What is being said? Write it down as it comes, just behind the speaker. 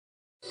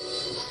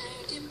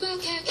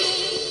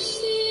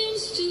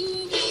seems to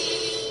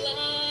be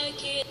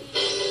like it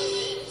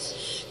never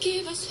ends.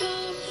 Give us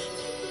hope,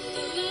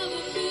 the love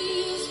of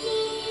peace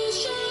will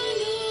shine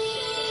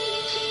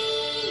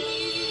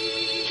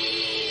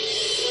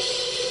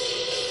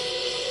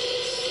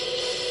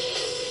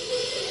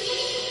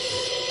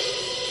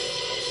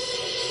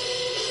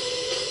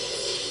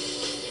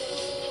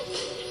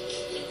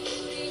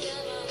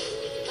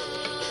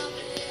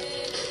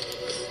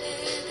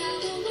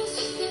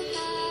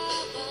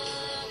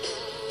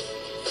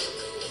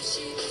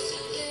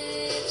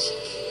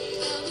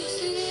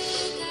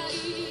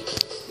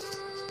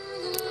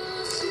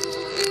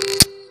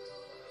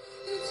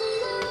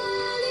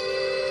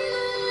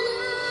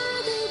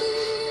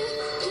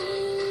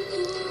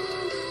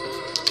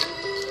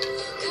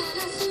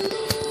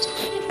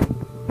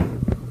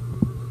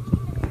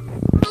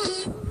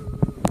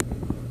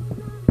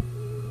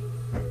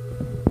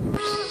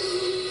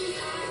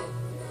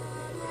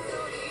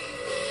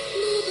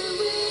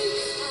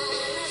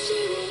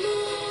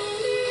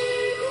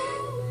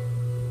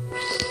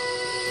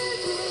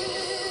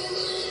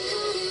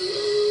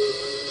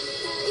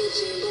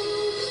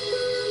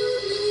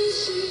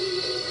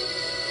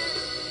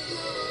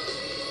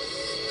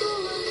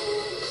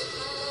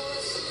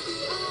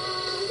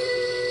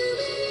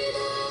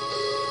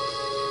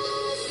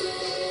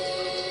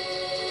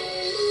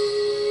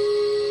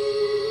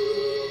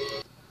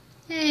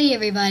Hey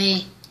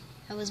everybody,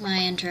 that was my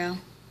intro.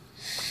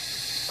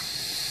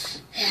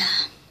 Yeah,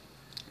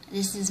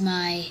 this is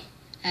my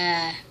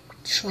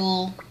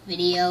troll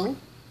video.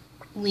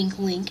 Wink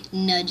wink,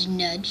 nudge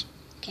nudge.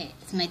 Okay,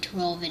 it's my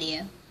troll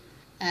video.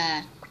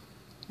 I'm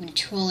gonna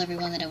troll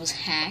everyone that I was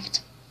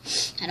hacked.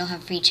 I don't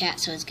have free chat,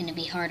 so it's gonna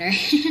be harder.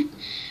 I'm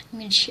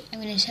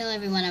gonna tell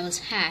everyone I was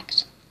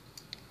hacked.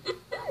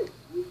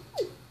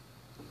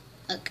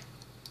 Look,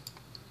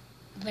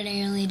 but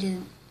I only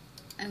did.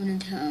 I'm gonna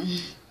tell them.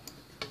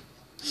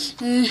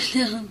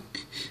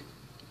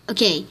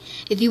 Okay,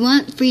 if you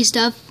want free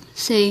stuff,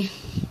 say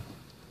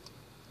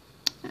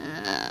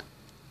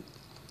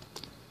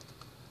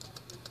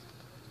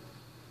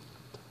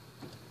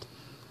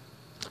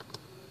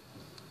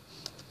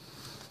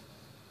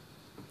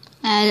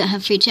I don't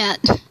have free chat.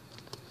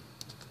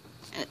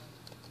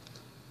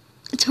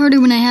 It's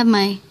harder when I have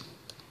my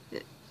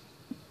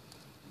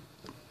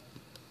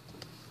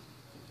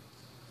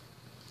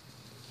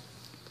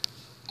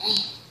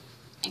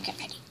okay,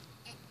 ready.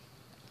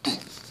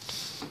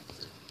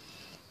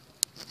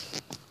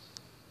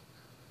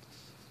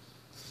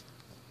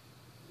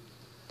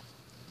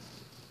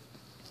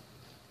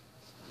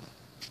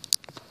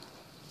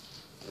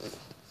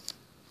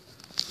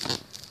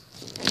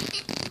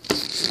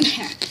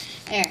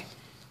 There.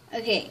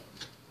 Okay.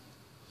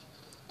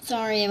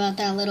 Sorry about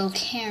that little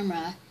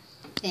camera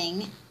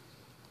thing.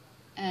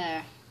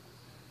 Yeah.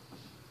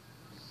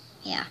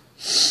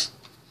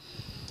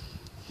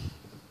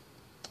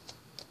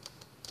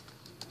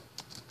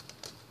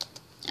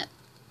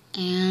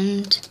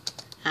 And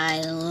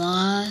I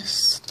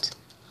lost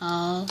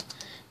all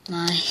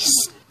my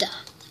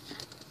stuff.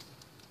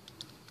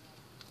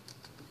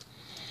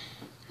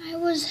 I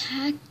was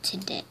hacked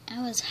today.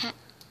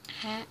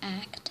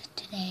 Hacked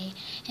today,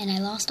 and I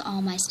lost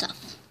all my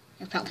stuff.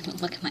 You're probably gonna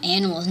look at my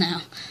animals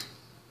now.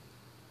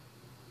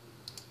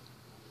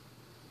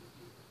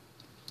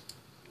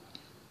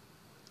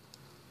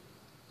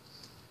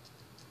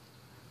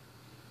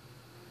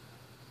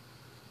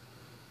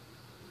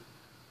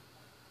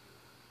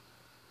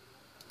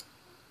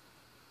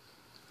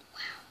 Wow.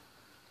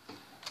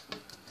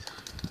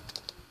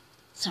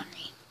 Sorry.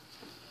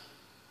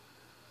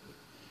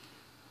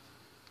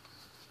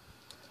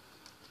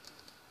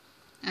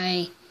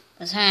 I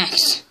was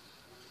hacked.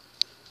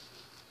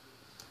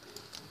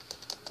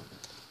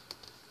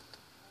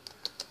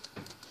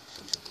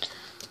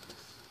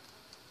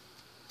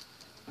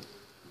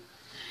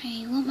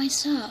 I want my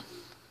stuff.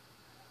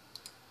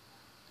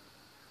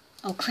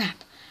 Oh crap,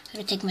 I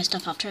gotta take my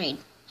stuff off trade.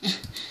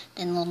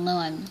 Then they'll know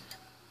I'm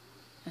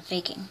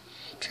faking.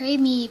 Trade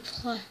me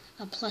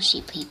a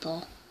plushie,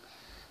 people.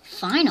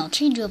 Fine, I'll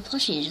trade you a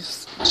plushie.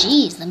 Just,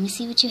 geez, let me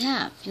see what you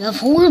have. You have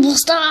horrible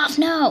stuff.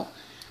 No,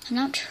 I'm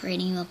not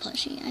trading you a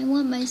plushie. I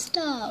want my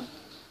stuff.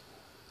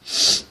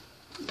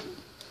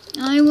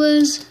 I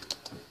was...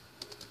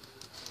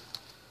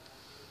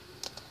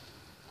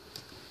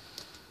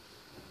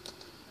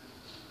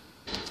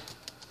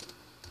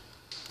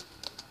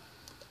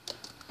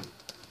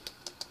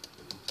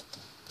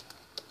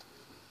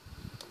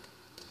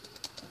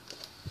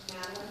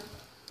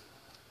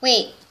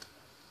 Wait,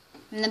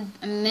 I'm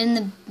in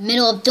the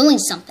middle of doing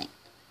something.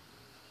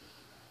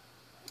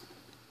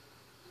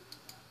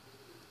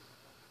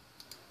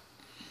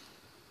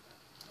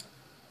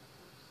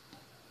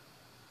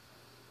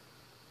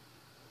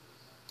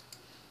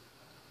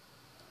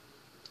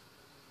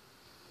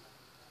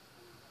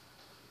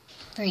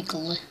 Very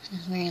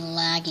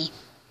laggy.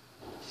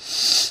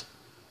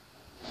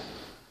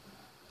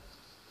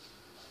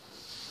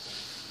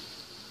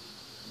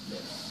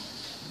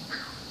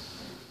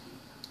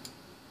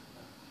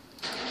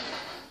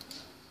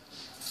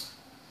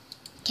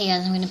 Okay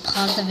guys, I'm gonna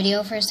pause the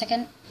video for a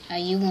second.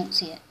 You won't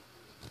see it.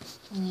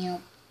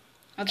 Yep.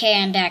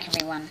 Okay, I'm back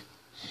everyone.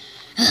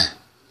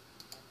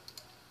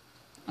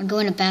 I'm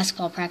going to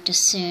basketball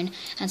practice soon.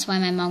 That's why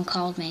my mom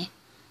called me.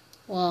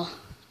 Well,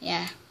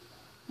 yeah.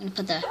 I'm gonna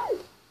put the...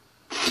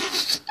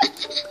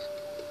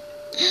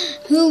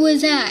 Who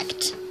was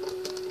hacked?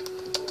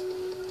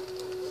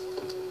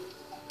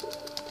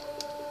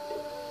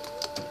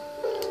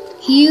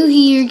 You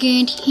here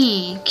get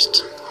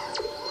hacked.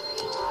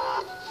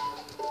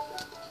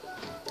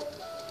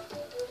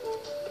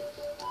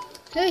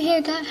 Who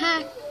here got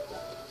hacked?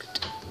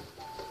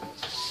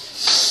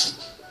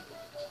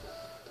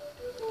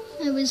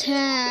 I was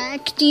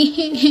hacked.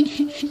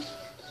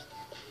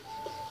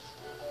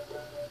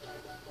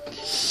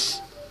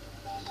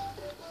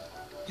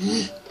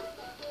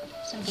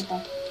 Some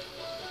people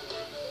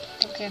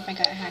don't care if I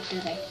got hacked, do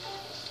they?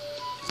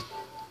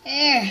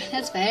 There,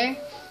 that's better.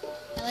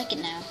 I like it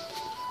now.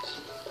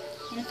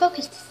 And it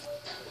focused.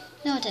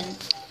 No, it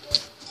didn't.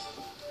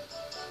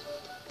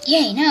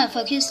 Yay, now it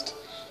focused.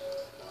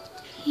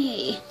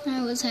 Hey,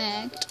 I was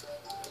hacked.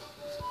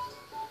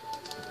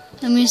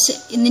 I'm gonna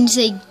say, and then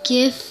say,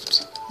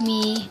 gift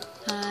me,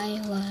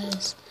 I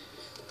was.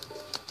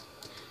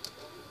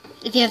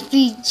 If you have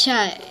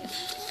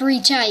free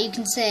chat, you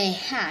can say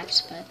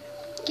hacked, but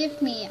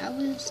give me, I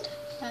was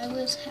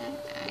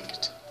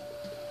hacked.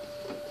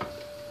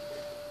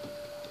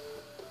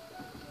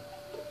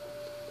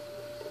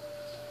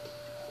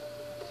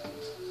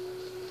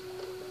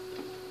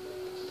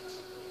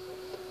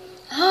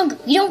 Hungry,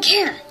 we don't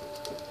care.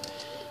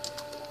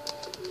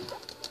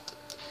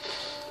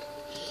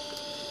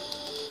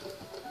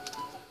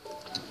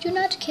 Do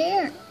not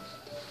care.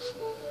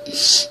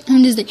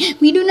 I'm just like,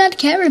 we do not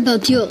care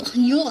about you.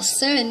 You're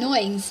so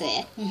annoying,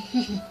 sir.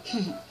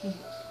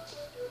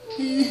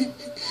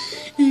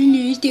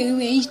 There's too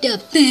much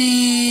stuff. Fake.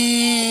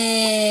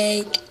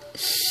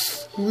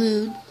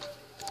 Rude.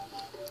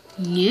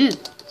 No,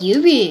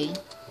 you're rude.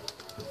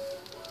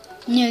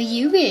 No,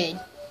 you're rude.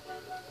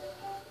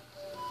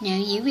 No,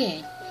 you're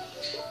rude.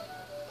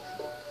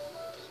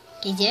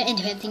 Because you're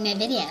interrupting my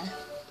video.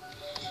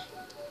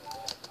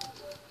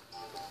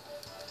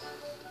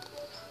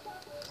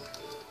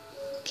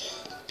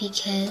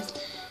 Because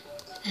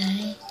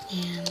I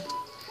am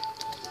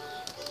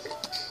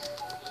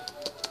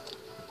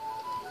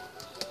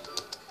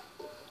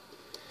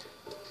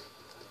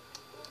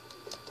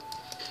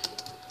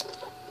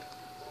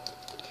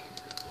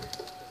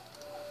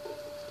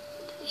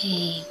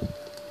a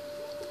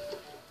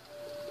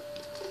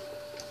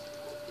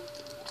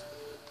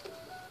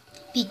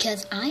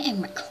because I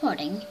am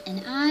recording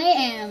and I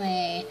am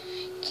a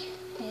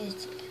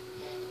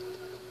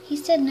he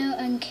said no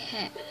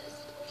uncast.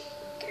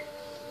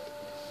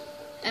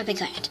 Oh, be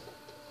quiet.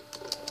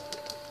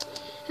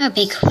 Oh,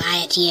 be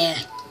quiet, you.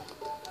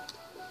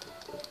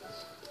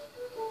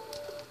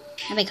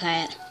 Oh, be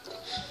quiet.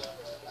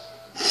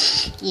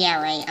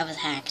 Yeah, right, I was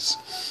hacked.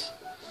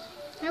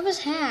 I was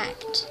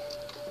hacked.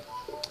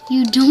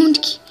 You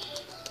don't...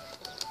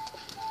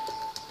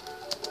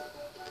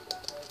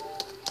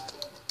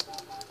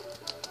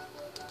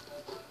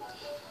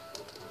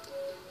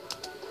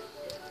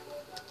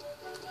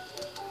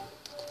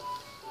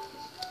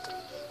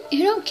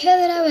 You don't care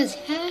that I was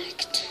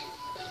hacked?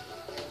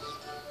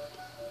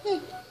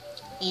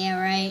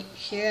 Yeah, right.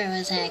 Sure, I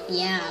was hacked.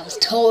 Yeah, I was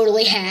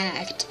totally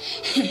hacked.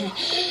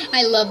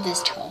 I love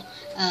this troll.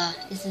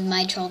 This is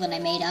my troll that I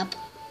made up.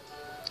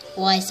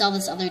 Well, I saw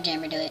this other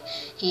jammer do it.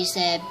 He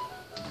said...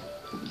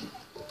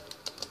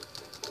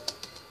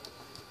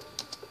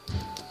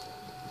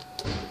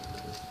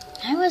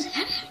 I was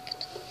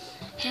hacked.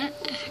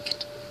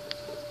 Hacked.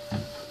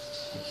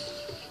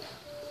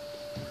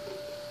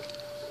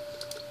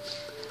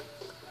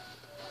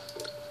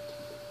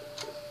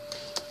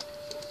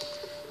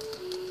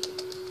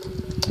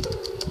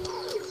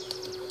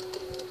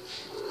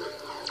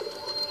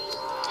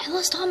 I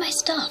lost all my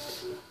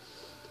stuff.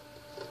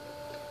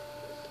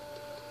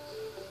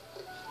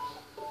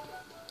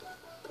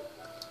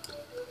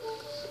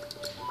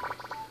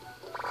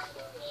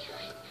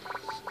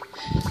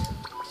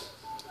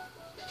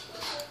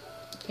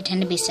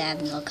 Pretend to be sad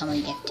and they'll come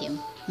and gift you.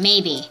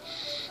 Maybe.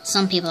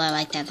 Some people are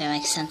like that. They're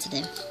like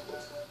sensitive.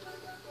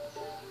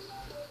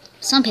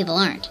 Some people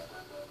aren't.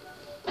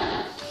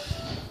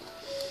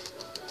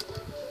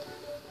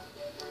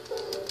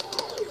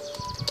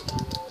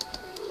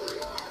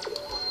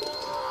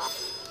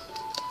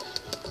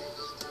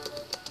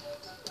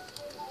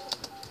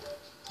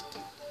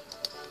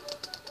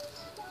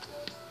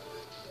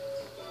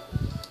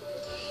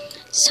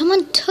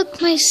 Someone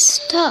took my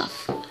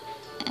stuff,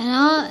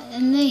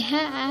 and they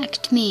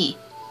hacked me.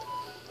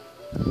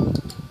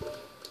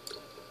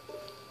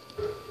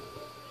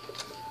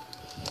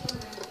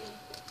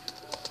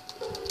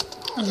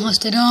 I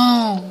lost it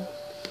all.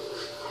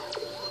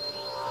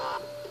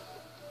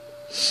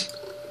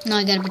 Now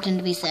I gotta pretend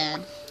to be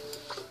sad.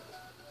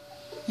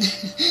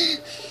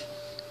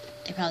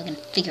 They're probably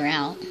gonna figure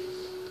out.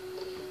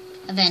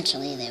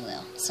 Eventually they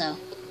will, so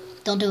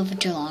don't do it for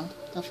too long.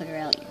 They'll figure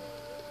out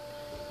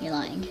You're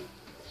lying.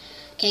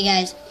 Okay,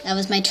 guys, that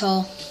was my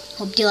troll.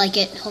 Hope you like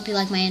it. Hope you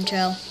like my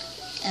intro.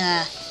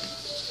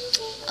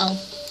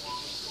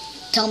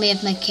 Tell me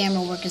if my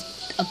camera work is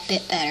a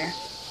bit better.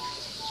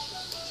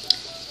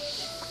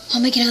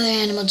 I'll make another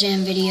Animal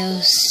Jam video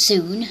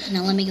soon.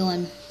 Now let me go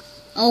on.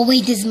 Oh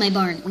wait, this is my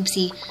barn.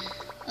 Oopsie.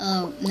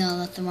 Oh no,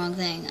 that's the wrong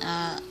thing.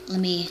 Let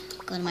me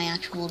go to my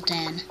actual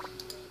den.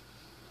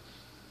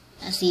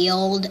 That's the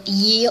old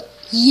ye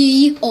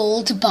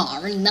old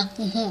barn.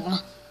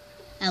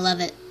 I love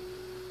it.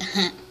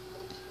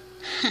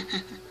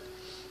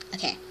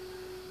 Okay.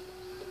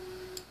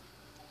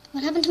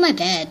 What happened to my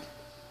bed?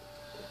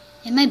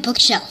 And my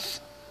bookshelf?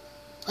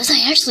 Was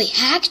I actually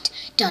hacked?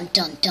 Dun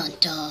dun dun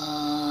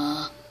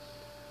dun.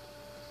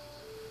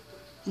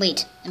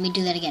 Wait, let me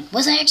do that again.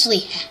 Was I actually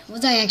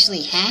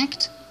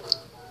hacked?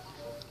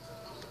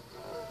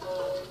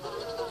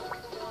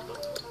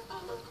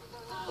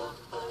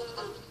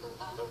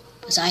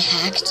 Was I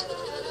hacked?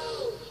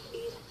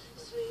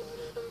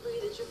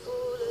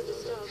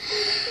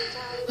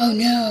 Oh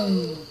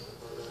no.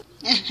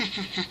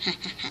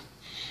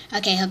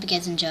 Okay, hope you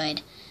guys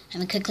enjoyed. I'm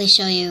gonna quickly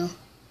show you.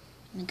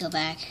 Let me go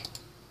back.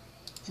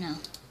 No.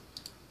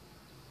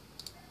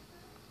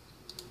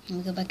 Let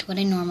me go back to what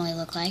I normally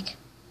look like.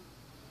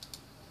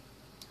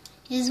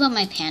 This is what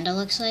my panda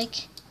looks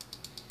like.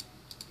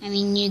 I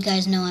mean, you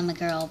guys know I'm a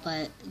girl,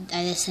 but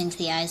I just think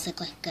the eyes look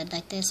like good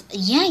like this.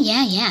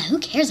 Yeah. Who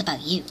cares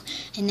about you?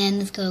 And then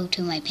let's go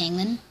to my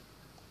penguin.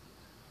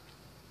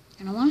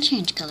 I don't want to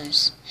change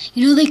colors.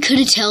 You know, they could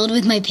have told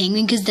with my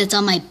penguin because that's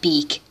on my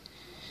beak.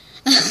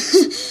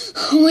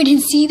 Oh, I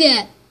didn't see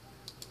that.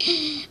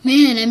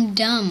 Man, I'm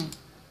dumb.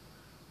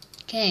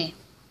 Okay.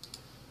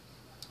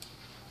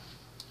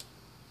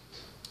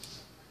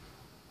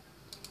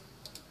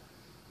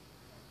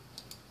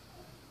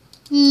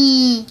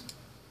 I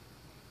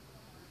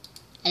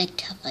look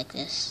tough like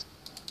this.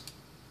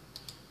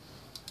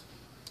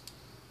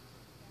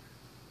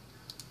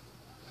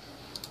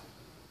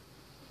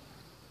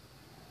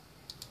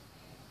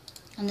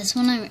 On this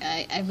one,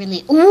 I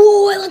really...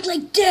 Oh, I look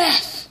like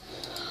death!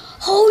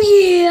 Oh,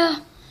 yeah!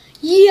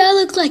 Yeah, I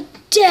look like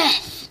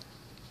death!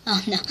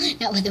 Oh, no,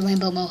 not with the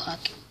rainbow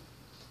mohawk.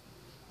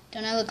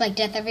 Don't I look like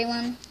death,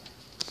 everyone?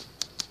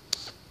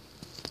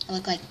 I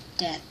look like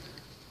death.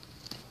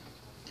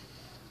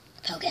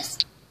 Focus.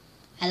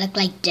 I look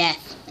like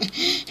death.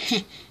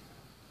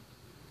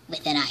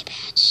 With an eye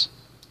patch.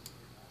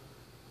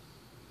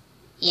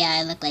 Yeah,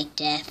 I look like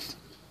death.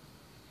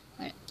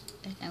 Where's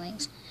my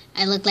wings?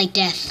 I look like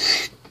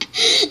death.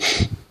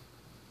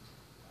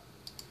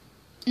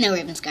 No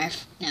ribbon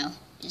scarf. No.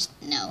 Just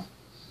no.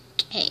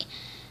 Okay.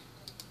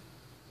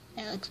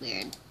 That looks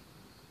weird.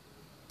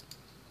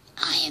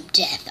 I am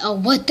death. Oh,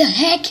 what the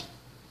heck?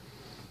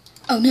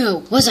 Oh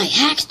no, was I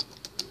hacked?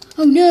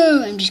 Oh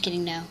no, I'm just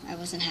kidding, no, I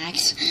wasn't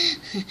hacked.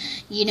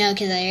 You know,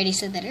 because I already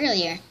said that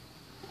earlier.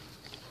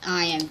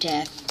 I am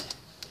death.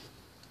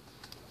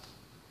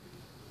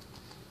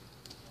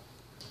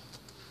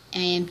 I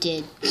am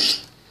dead.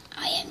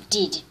 I am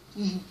dead.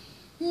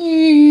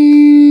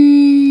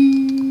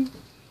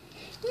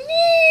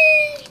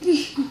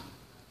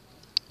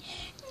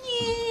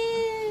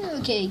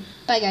 Okay,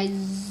 bye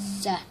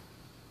guys.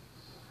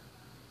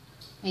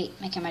 Wait,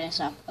 my camera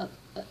just off.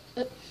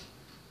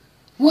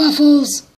 Waffles!